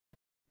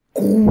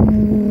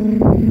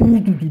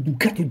Welcome to the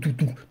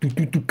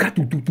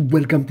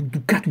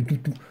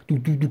Khaboose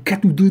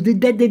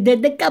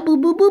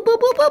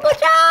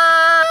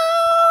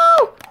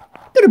Show.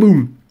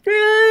 Boom.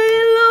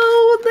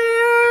 Hello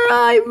there.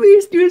 I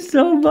missed you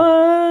so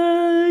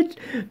much.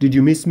 Did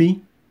you miss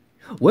me?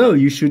 Well,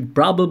 you should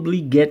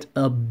probably get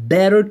a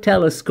better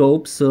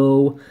telescope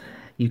so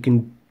you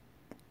can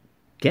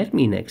get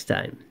me next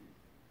time.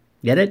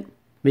 Get it?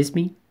 Miss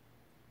me?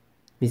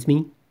 Miss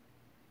me?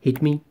 Hit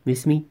me,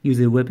 miss me, use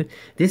a weapon.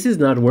 This is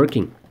not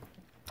working.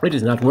 It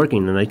is not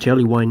working, and I tell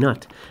you why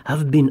not.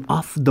 I've been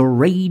off the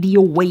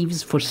radio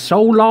waves for so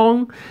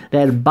long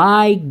that,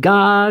 by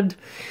God,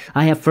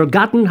 I have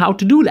forgotten how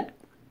to do that.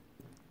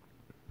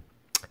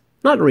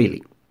 Not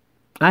really.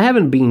 I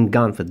haven't been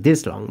gone for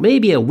this long.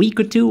 Maybe a week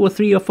or two, or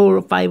 3 or 4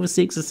 or 5 or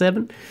 6 or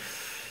 7.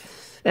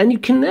 And you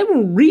can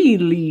never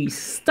really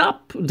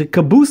stop the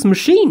caboose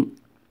machine.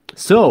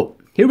 So,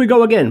 here we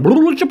go again.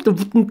 Welcome to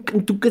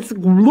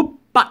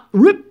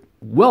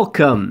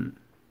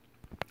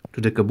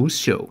the Khaboose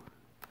Show.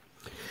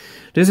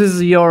 This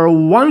is your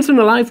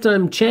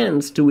once-in-a-lifetime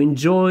chance to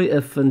enjoy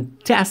a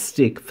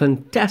fantastic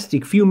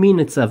few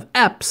minutes of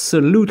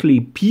absolutely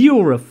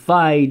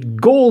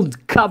purified,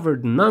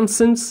 gold-covered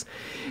nonsense.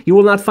 You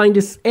will not find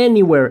this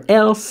anywhere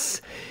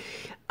else.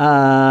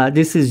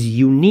 This is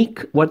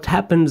unique. What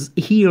happens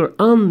here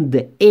on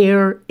the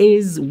air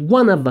is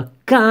one of a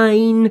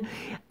kind.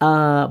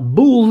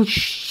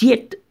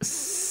 Bullshit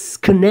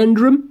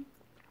conundrum.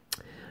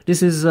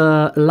 This is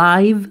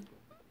live.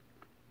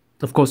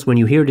 Of course, when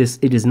you hear this,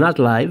 it is not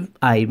live.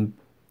 I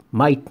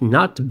might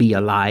not be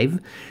alive,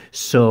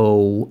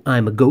 so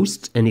I'm a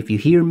ghost. And if you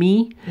hear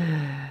me,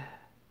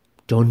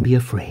 don't be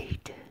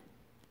afraid.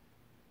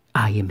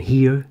 I am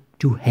here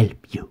to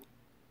help you.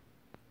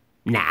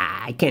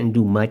 Nah, I can't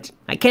do much.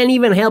 I can't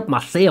even help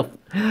myself.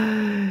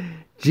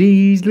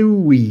 Jeez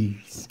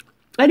Louise.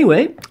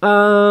 Anyway,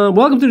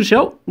 welcome to the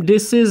show.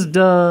 This is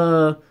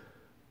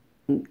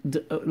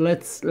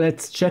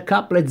let's check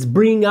up. Let's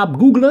bring up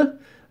Google.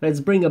 Let's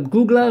bring up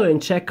Google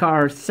and check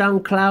our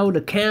SoundCloud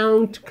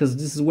account, because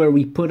this is where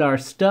we put our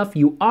stuff.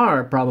 You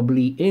are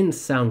probably in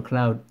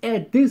SoundCloud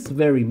at this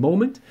very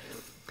moment.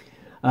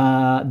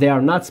 They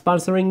are not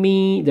sponsoring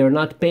me. They're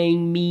not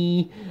paying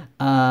me.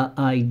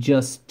 I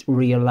just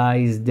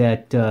realized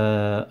that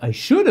I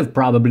should have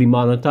probably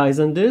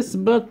monetized on this,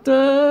 but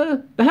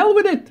the hell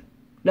with it.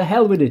 The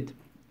hell with it.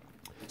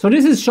 So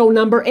this is show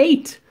number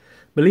 8.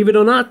 Believe it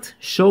or not,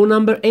 show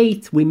number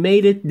 8. We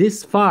made it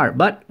this far,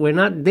 but we're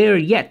not there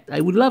yet. I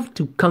would love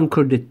to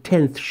conquer the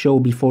 10th show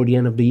before the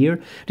end of the year.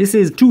 This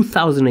is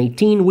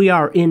 2018. We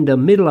are in the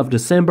middle of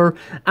December.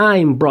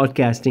 I'm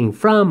broadcasting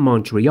from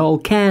Montreal,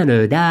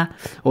 Canada,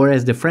 or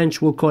as the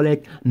French will call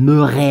it,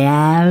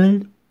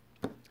 Montréal,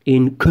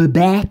 in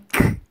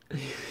Quebec,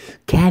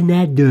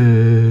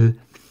 Canada.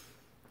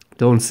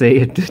 Don't say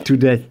it to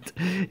that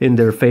in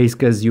their face,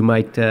 because you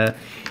might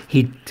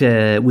hit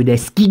with a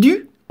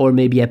skidoo. Or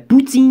maybe a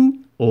poutine,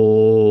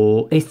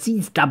 or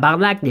esti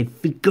tabarnak, des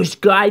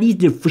cochcoalis,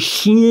 de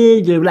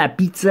chien, de la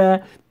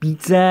pizza,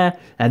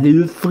 avec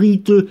le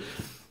frites.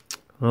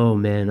 Oh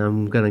man,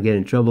 I'm gonna get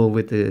in trouble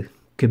with the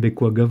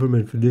Quebecois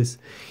government for this.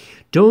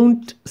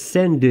 Don't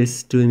send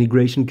this to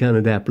Immigration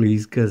Canada,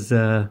 please, because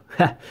I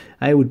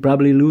would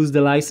probably lose the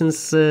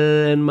license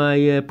and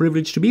my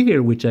privilege to be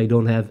here, which I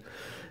don't have.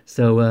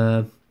 So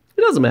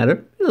it doesn't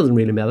matter. It doesn't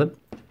really matter.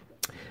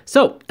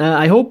 So,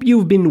 I hope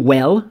you've been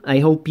well. I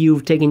hope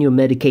you've taken your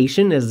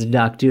medication, as the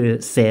doctor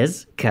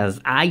says, because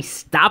I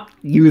stopped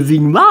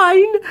using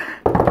mine.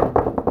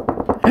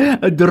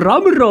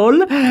 Drum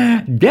roll,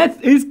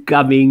 death is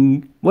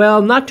coming.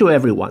 Well, not to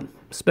everyone,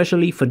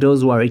 especially for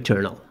those who are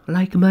eternal,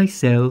 like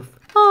myself.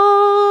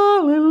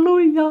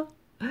 Hallelujah,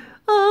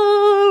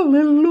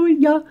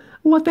 hallelujah.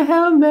 What the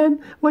hell, man?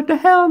 What the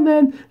hell,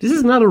 man? This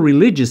is not a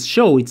religious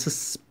show. It's a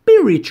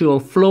spiritual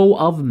flow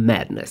of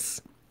madness.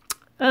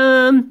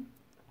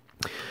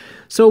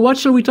 So what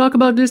shall we talk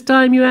about this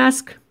time, you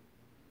ask?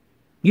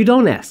 You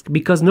don't ask,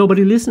 because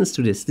nobody listens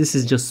to this. This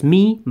is just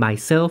me,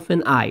 myself,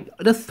 and I.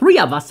 The 3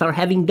 of us are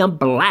having a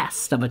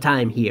blast of a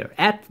time here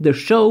at the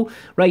show,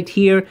 right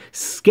here,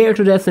 scared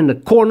to death in the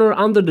corner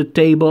under the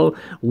table,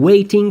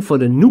 waiting for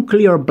the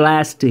nuclear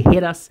blast to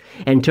hit us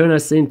and turn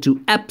us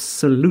into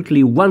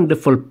absolutely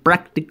wonderful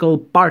practical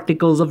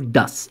particles of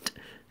dust.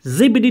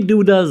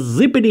 Zippity-doo-dah,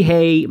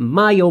 zippity-hey,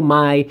 my oh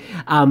my,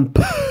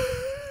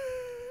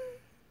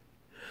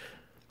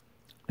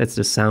 That's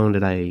the sound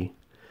that I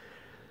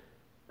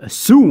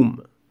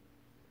assume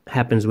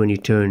happens when you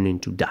turn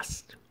into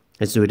dust.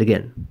 Let's do it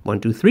again. 1,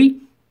 2, 3.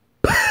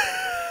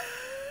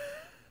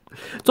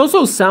 It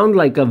also sounds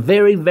like a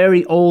very,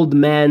 very old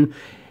man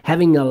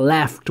having a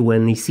laugh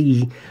when he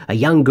sees a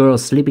young girl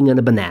sleeping on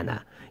a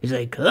banana. He's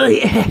like, oh,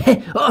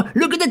 yeah. Oh,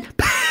 look at that.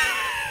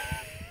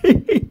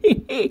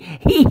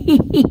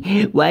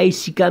 Why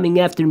is she coming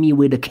after me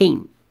with a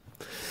cane?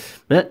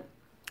 That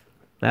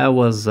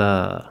was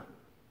a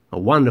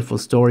wonderful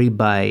story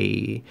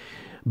by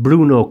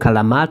Bruno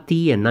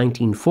Calamati, a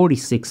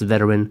 1946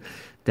 veteran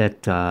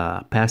that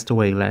passed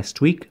away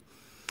last week.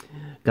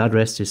 God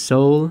rest his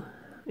soul.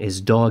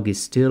 His dog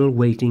is still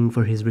waiting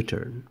for his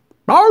return.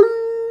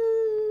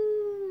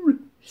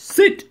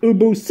 Sit,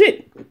 Ubu,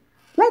 sit.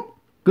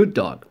 Good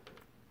dog.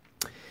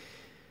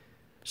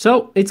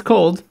 So, it's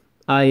cold.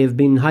 I have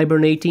been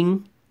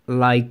hibernating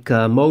like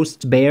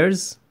most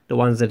bears, the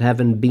ones that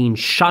haven't been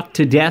shot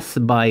to death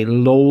by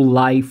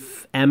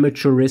low-life,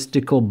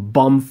 amateuristical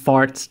bum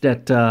farts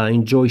that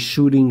enjoy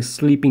shooting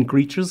sleeping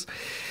creatures.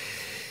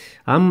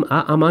 I'm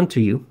onto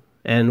you.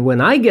 And when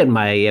I get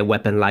my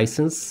weapon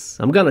license,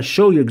 I'm gonna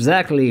show you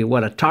exactly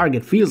what a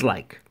target feels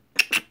like.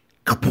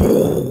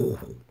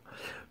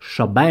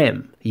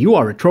 Shabam! You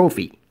are a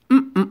trophy.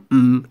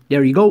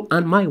 There you go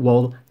on my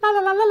wall. La la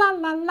la la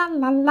la la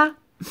la la.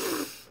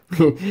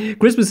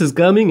 Christmas is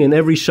coming, and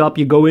every shop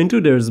you go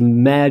into, there's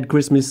mad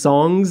Christmas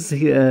songs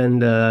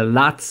and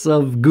lots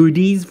of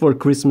goodies for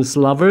Christmas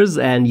lovers,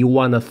 and you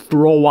want to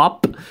throw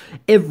up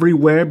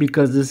everywhere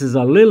because this is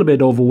a little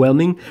bit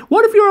overwhelming.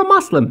 What if you're a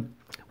Muslim?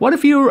 What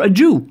if you're a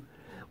Jew?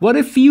 What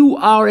if you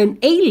are an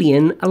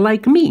alien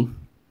like me?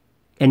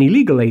 An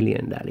illegal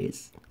alien, that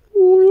is.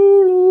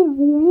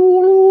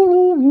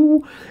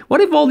 What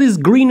if all this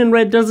green and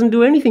red doesn't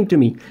do anything to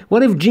me?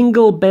 What if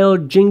jingle bell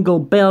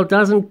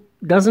doesn't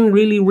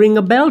really ring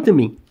a bell to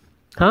me?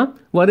 Huh?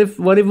 What if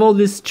all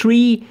this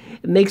tree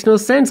makes no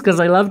sense? Because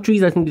I love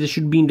trees. I think they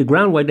should be in the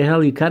ground. Why the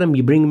hell you cut them?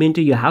 You bring them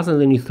into your house and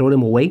then you throw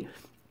them away?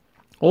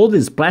 All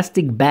these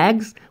plastic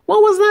bags?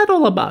 What was that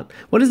all about?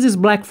 What is this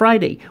Black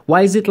Friday?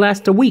 Why is it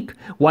last a week?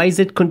 Why is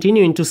it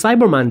continuing to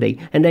Cyber Monday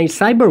and then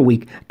Cyber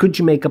Week? Could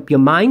you make up your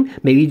mind?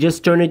 Maybe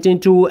just turn it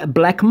into a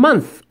Black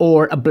Month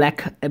or a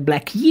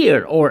Black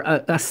Year or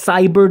a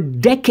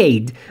Cyber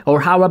Decade?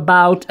 Or how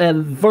about a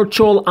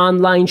virtual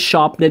online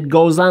shop that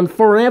goes on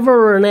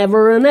forever and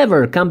ever and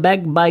ever? Come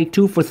back, buy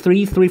 2 for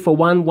 3, 3 for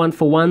 1, 1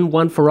 for 1,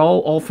 1 for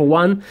all for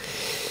 1.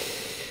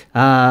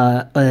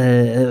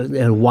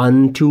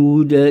 One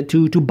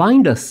to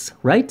bind us,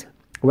 right?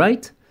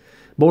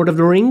 Bored of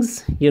the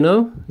Rings,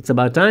 it's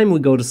about time we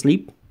go to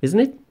sleep,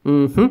 isn't it?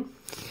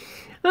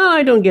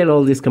 I don't get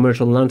all this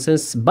commercial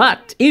nonsense,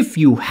 but if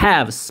you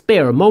have a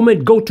spare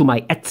moment, go to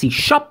my Etsy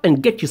shop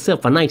and get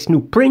yourself a nice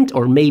new print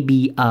or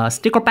maybe a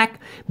sticker pack,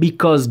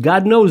 because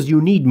God knows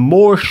you need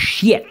more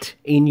shit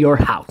in your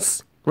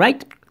house,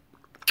 right?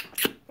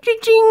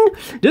 Ching!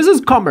 This is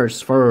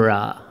commerce for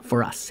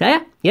us,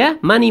 eh? Yeah?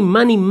 Money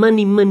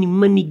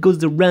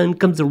goes around,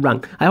 comes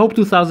around. I hope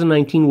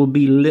 2019 will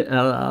be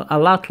a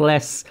lot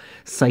less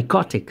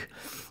psychotic.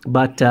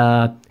 But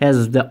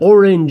as the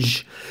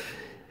orange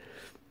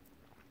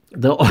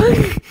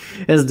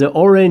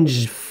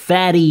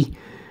fatty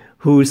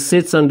who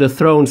sits on the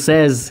throne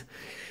says,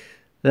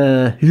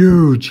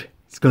 huge.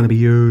 It's gonna be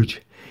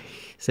huge.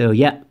 So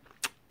yeah,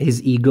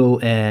 his ego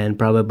and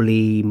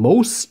probably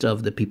most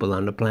of the people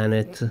on the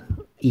planet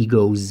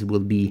egos will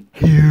be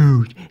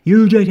huge.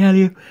 Huge, I tell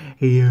you.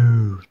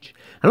 Huge.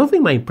 I don't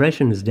think my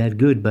impression is that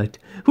good, but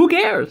who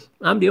cares?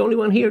 I'm the only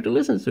one here to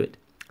listen to it.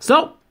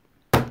 So,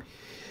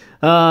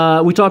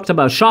 we talked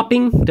about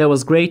shopping. That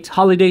was great.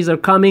 Holidays are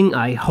coming.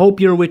 I hope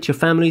you're with your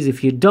families.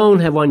 If you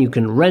don't have one, you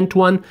can rent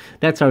one.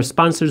 That's our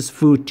sponsors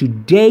for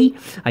today.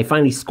 I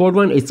finally scored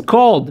one. It's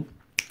called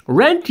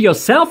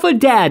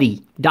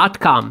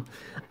rentyourselfadaddy.com.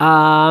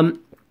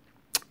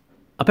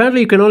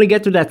 Apparently, you can only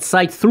get to that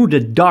site through the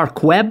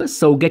dark web,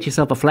 so get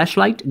yourself a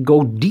flashlight,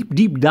 go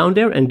deep down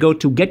there, and go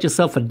to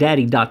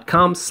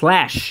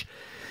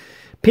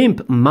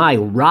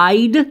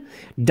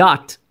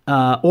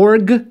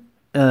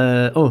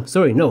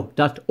getyourselfadaddy.com/pimpmyride.org.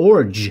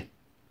 .org.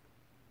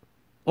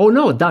 Oh,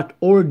 no,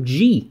 .org.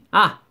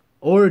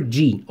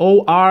 .org.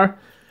 O-R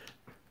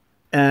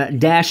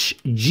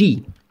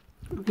 -G.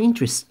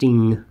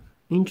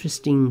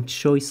 Interesting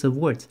choice of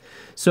words.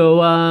 So,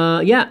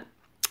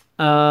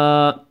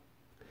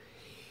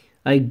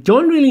 I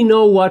don't really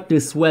know what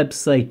this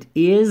website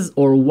is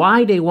or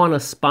why they want to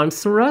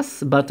sponsor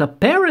us, but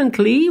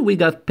apparently we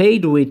got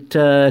paid with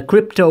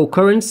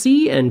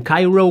cryptocurrency and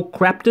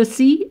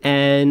chirocraptasy,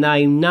 and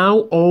I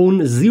now own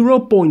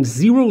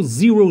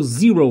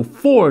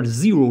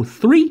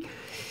 0.000403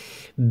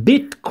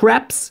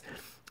 bitcraps,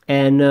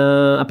 and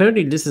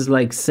apparently this is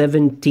like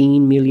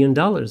 $17 million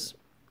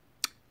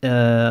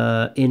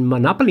in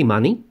monopoly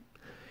money,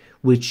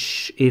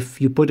 which if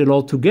you put it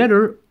all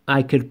together,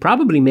 I could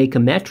probably make a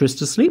mattress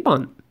to sleep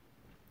on.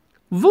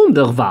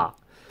 Wunderbar.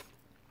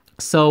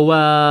 So,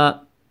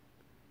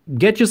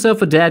 get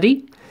yourself a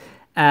daddy.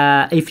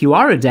 If you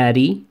are a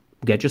daddy,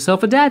 get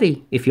yourself a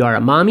daddy. If you are a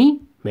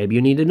mommy, maybe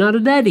you need another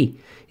daddy.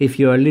 If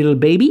you're a little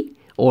baby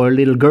or a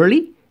little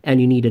girly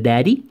and you need a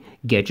daddy,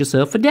 get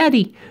yourself a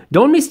daddy.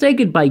 Don't mistake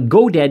it by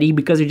GoDaddy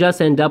because you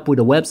just end up with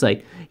a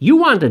website. You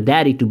want a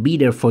daddy to be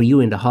there for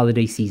you in the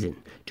holiday season,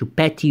 to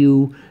pet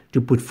you, to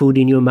put food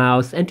in your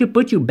mouth, and to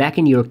put you back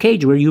in your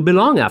cage where you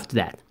belong after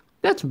that.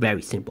 That's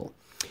very simple.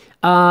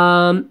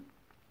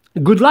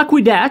 Good luck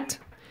with that.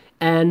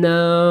 And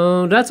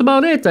that's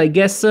about it. I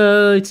guess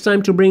it's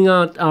time to bring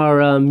out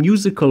our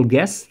musical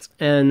guest.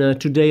 And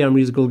today our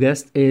musical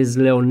guest is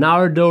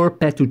Leonardo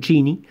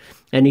Fettuccine.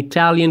 an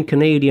Italian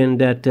Canadian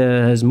that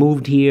has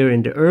moved here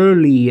in the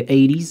early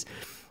 80s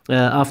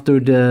after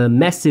the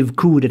massive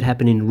coup that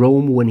happened in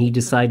Rome, when he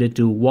decided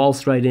to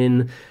waltz right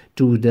in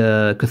to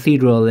the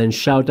cathedral and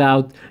shout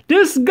out,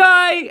 "This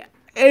guy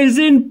is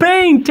in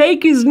pain.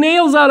 Take his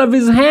nails out of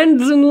his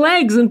hands and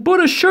legs and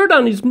put a shirt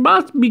on. It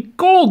must be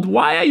cold.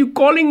 Why are you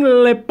calling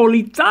le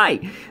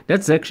polizei?"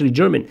 That's actually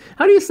German.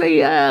 How do you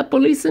say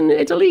police in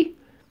Italy?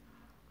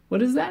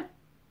 What is that?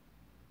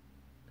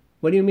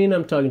 What do you mean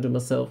I'm talking to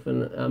myself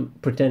and I'm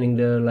pretending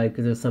to, like,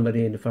 there's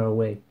somebody in the far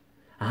away?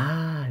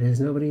 Ah,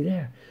 there's nobody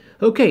there.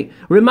 Okay,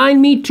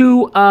 remind me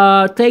to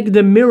take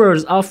the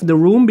mirrors off the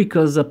room,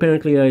 because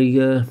apparently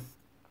I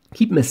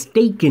keep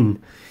mistaking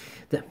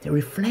the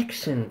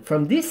reflection.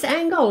 From this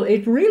angle,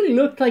 it really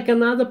looked like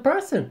another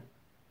person.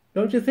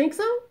 Don't you think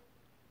so?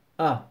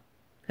 Ah,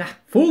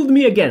 fooled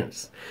me again.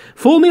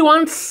 Fool me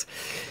once.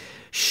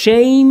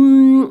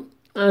 Shame.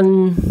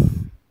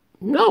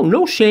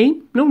 No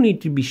shame. No need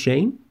to be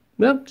shamed.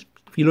 Well,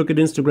 if you look at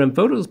Instagram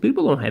photos,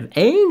 people don't have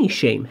any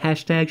shame.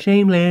 Hashtag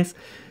shameless.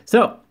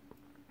 So,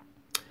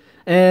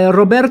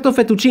 Roberto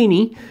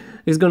Fettuccine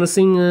is going to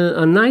sing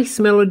a nice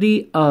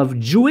melody of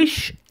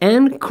Jewish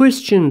and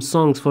Christian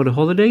songs for the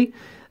holiday,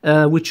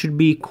 which should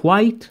be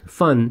quite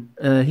fun.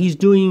 He's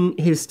doing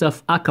his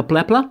stuff a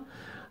cappella,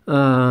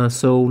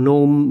 so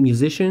no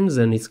musicians,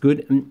 and it's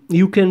good.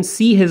 You can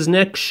see his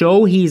next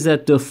show. He's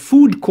at the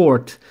food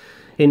court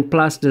in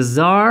Place des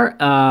Arts,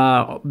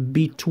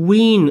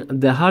 between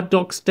the hot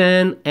dog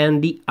stand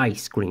and the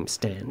ice cream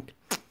stand.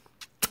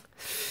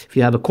 If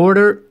you have a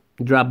quarter,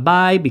 drop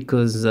by,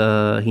 because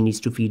he needs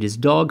to feed his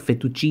dog,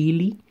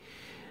 Fettuccine,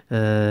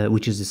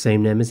 which is the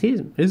same name as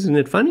his. Isn't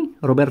it funny?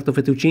 Roberto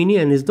Fettuccine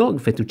and his dog,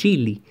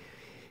 Fettuccine.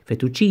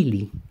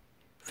 Fettuccine.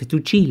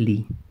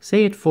 Fettuccine.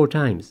 Say it 4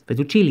 times.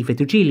 Fettuccine,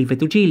 Fettuccine,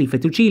 Fettuccine,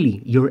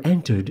 Fettuccine. You're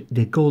entered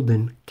the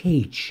golden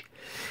cage.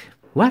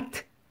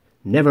 What?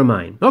 Never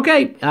mind.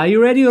 Okay, are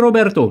you ready,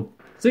 Roberto?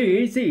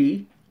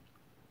 Si.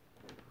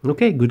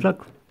 Okay, good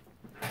luck.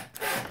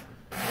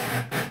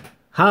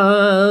 Hanukkah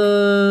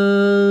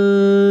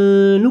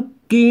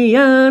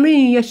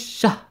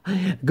yasha,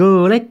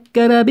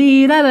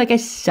 golekkarabira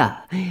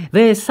kesha,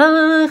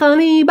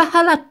 vesachani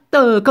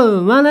bahalato,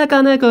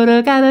 komanakana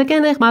korakana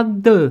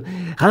mad,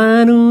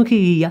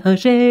 Hanukkah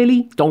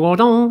sheli,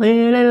 tongodon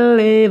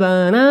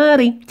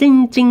elevanari,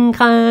 chin chin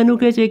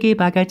Hanukkah chiki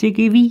paka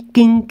chiki vi,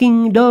 king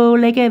king do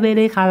leke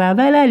vele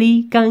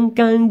halavelali,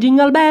 can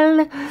jingle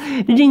bell,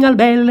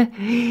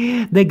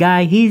 the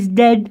guy he's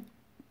dead.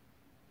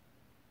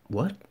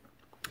 What?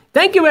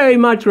 Thank you very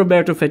much,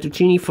 Roberto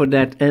Fettuccine, for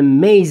that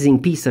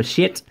amazing piece of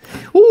shit.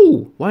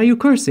 Ooh, why are you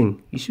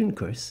cursing? You shouldn't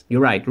curse. You're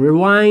right.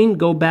 Rewind,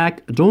 go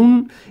back.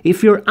 Don't.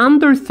 If you're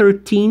under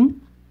 13,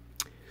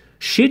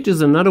 shit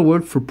is another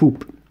word for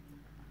poop.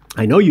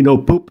 I know you know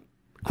poop,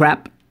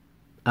 crap,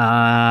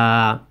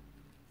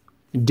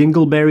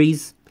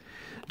 dingleberries.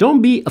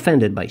 Don't be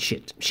offended by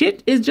shit.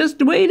 Shit is just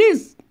the way it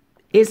is.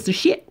 It's the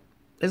shit.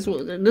 This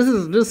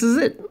is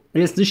it.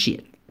 It's the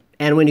shit.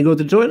 And when you go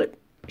to the toilet,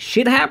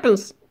 shit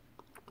happens.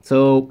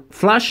 So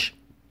flush,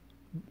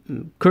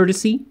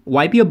 courtesy,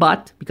 wipe your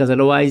butt, because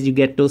otherwise you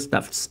get those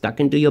stuff stuck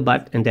into your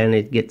butt and then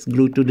it gets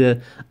glued to the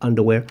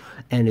underwear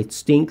and it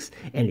stinks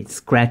and it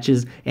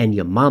scratches and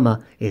your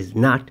mama is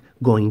not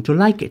going to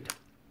like it,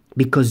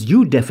 because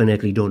you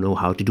definitely don't know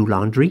how to do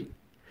laundry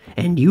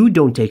and you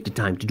don't take the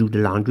time to do the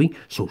laundry.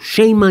 So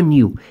shame on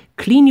you.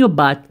 Clean your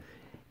butt.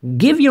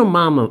 Give your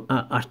mama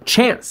a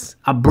chance,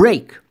 a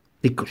break,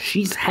 because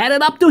she's had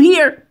it up to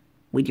here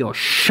with your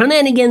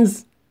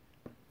shenanigans.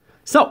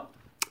 So,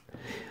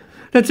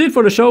 that's it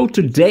for the show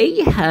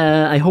today.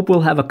 I hope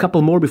we'll have a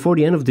couple more before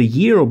the end of the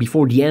year or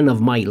before the end of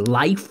my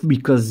life,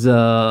 because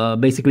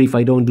basically if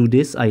I don't do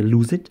this, I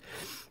lose it.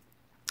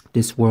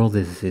 This world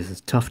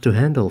is tough to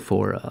handle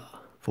for a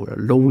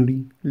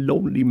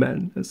lonely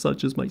man as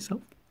such as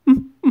myself.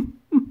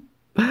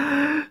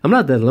 I'm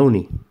not that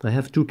lonely. I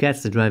have 2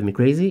 cats that drive me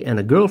crazy and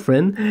a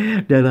girlfriend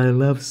that I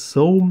love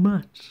so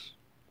much.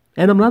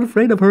 And I'm not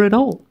afraid of her at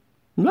all.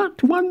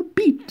 Not one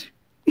bit.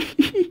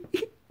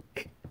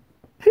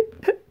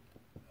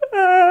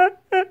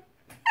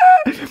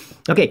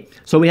 Okay,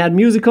 so we had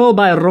musical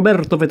by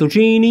Roberto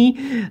Fettuccine.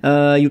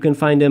 You can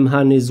find him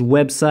on his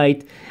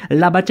website,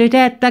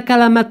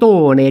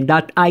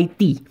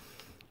 labacetettacalamatone.it.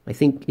 I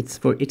think it's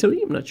for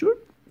Italy, I'm not sure.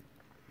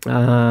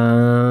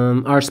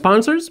 Our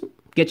sponsors,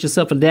 get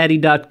yourself a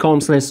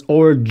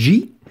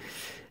daddy.com/org.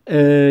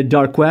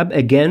 Dark web,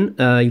 again,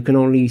 you can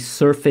only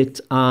surf it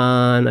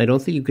on, I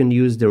don't think you can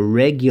use the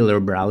regular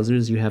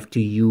browsers. You have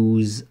to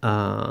use,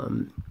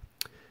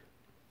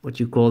 what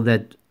you call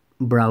that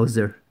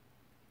browser?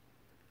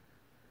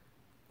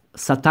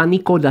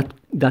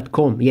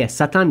 Satanico.com. Yes,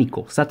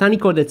 Satanico.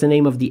 Satanico, that's the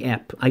name of the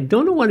app. I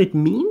don't know what it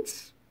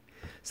means.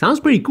 Sounds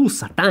pretty cool,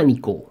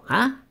 Satanico,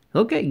 huh?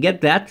 Okay,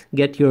 get that.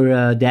 Get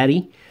your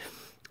daddy.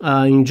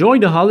 Enjoy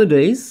the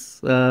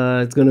holidays.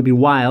 It's gonna be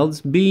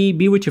wild.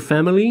 Be with your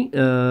family.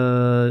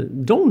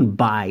 Don't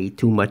buy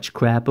too much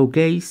crap,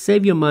 okay?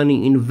 Save your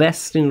money.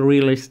 Invest in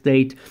real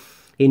estate.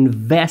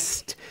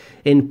 Invest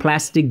in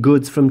plastic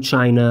goods from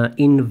China,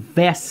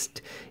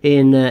 invest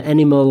in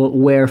animal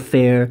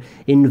welfare,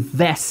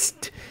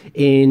 invest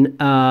in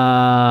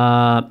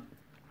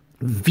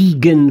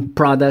vegan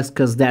products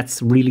because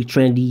that's really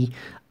trendy,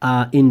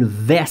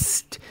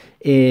 invest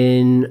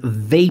in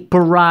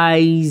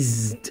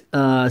vaporized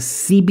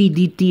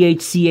CBD,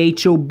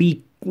 THC, HOB,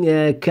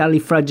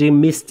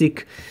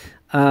 califragilistic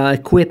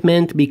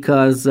equipment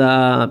because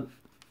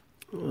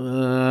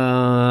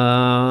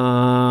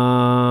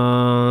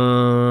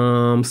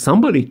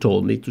somebody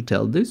told me to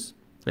tell this,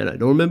 and I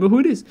don't remember who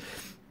it is.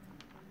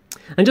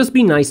 And just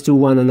be nice to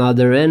one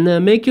another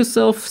and make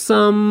yourself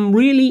some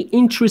really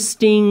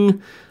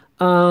interesting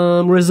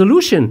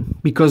resolution,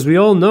 because we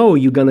all know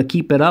you're gonna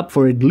keep it up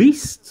for at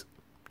least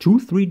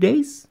 2-3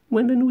 days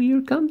when the new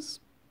year comes.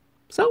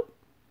 So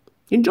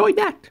enjoy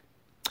that.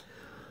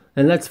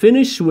 And let's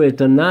finish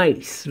with a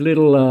nice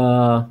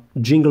little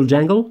jingle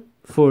jangle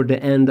for the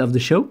end of the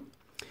show.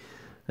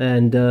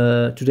 And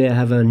today I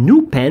have a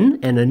new pen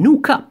and a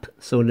new cup,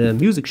 so the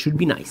music should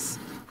be nice.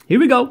 Here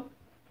we go.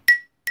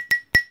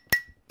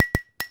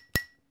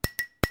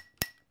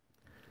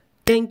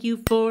 Thank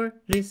you for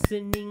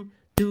listening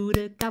to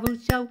the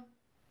Khaboose Show.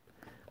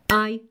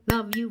 I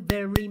love you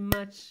very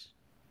much.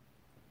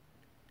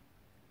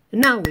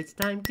 Now it's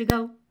time to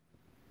go.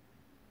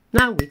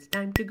 Now it's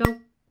time to go.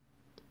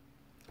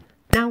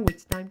 Now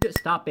it's time to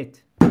stop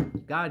it.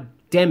 God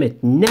damn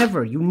it.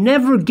 Never. You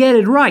never get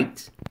it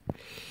right.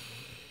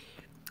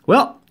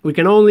 Well, we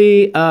can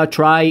only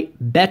try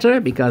better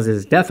because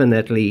it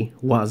definitely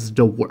was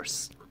the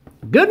worst.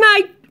 Good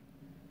night.